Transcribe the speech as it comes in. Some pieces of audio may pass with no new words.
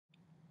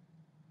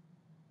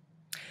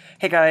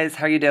Hey guys,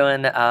 how are you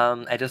doing?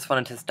 I just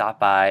wanted to stop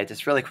by,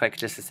 just really quick,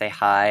 just to say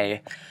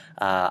hi.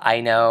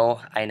 I know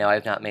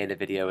I've not made a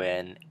video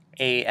in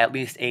at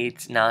least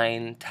 8,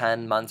 9,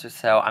 10 months or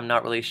so. I'm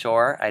not really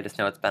sure. I just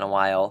know it's been a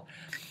while.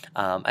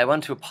 I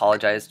want to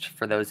apologize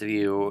for those of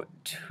you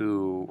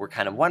who were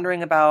kind of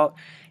wondering about,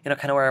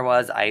 kind of where I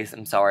was. I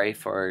am sorry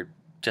for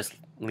just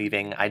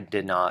leaving. I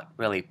did not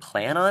really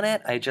plan on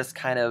it. I just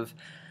kind of,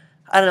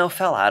 I don't know,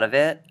 fell out of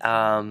it.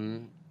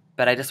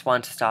 But I just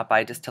wanted to stop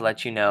by just to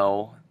let you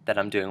know that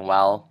I'm doing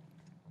well.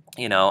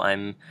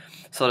 I'm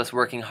still just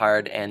working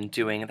hard and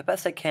doing the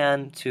best I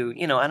can to,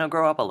 I don't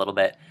grow up a little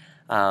bit.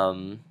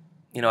 Um,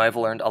 I've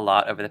learned a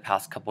lot over the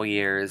past couple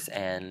years,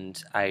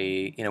 and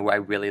I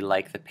really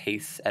like the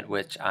pace at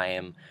which I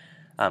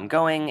am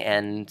going,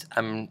 and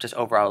I'm just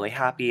overall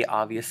happy.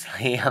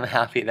 Obviously, I'm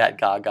happy that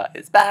Gaga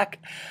is back.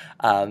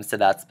 So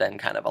that's been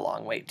kind of a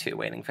long wait too,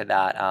 waiting for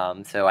that.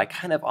 So I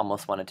kind of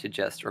almost wanted to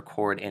just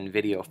record in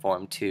video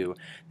form too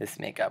this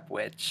makeup,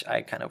 which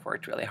I kind of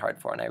worked really hard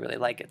for, and I really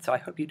like it. So I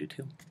hope you do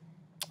too.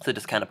 So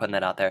just kind of putting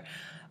that out there.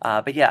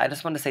 But yeah, I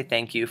just wanted to say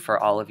thank you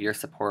for all of your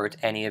support.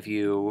 Any of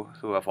you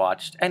who have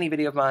watched any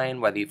video of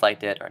mine, whether you've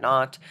liked it or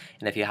not,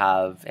 and if you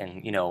have,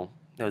 and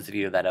those of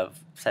you that have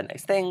said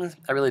nice things,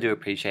 I really do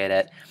appreciate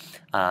it.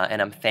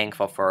 And I'm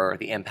thankful for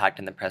the impact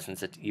and the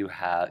presence that you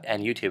have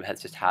and YouTube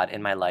has just had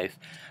in my life.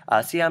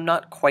 So yeah, I'm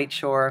not quite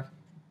sure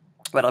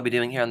what I'll be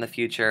doing here in the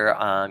future.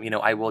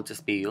 I will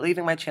just be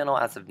leaving my channel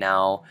as of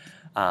now.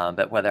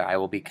 But whether I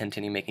will be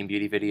continue making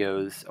beauty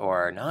videos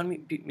or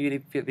non-beauty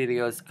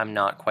videos, I'm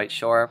not quite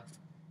sure.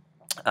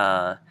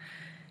 Uh,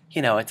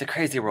 it's a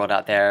crazy world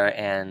out there,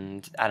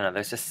 and I don't know,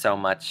 there's just so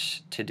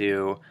much to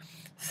do.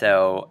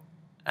 So,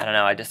 I don't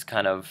know, I just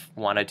kind of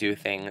want to do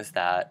things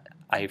that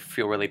I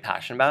feel really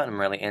passionate about and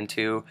I'm really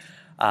into.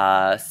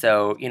 I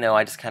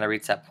just kind of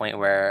reached that point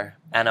where,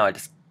 I don't know, I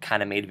just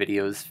kind of made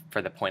videos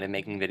for the point of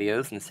making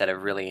videos instead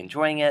of really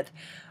enjoying it.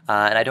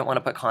 And I don't want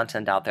to put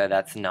content out there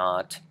that's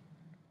not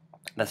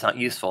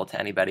useful to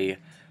anybody.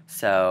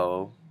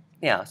 So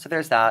yeah, so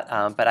there's that.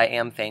 But I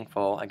am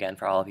thankful again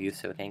for all of you.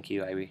 So thank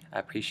you. I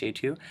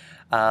appreciate you.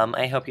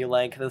 I hope you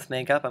like this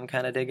makeup. I'm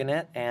kind of digging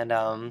it, and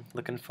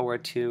looking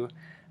forward to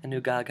a new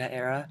Gaga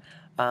era.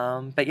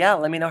 But yeah,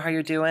 let me know how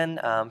you're doing.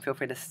 Feel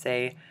free to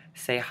say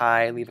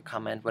hi, leave a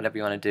comment, whatever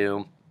you want to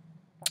do.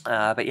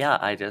 But yeah,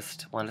 I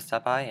just wanted to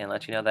stop by and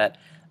let you know that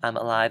I'm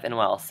alive and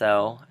well.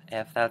 So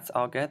if that's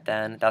all good,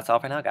 then that's all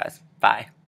for now, guys. Bye.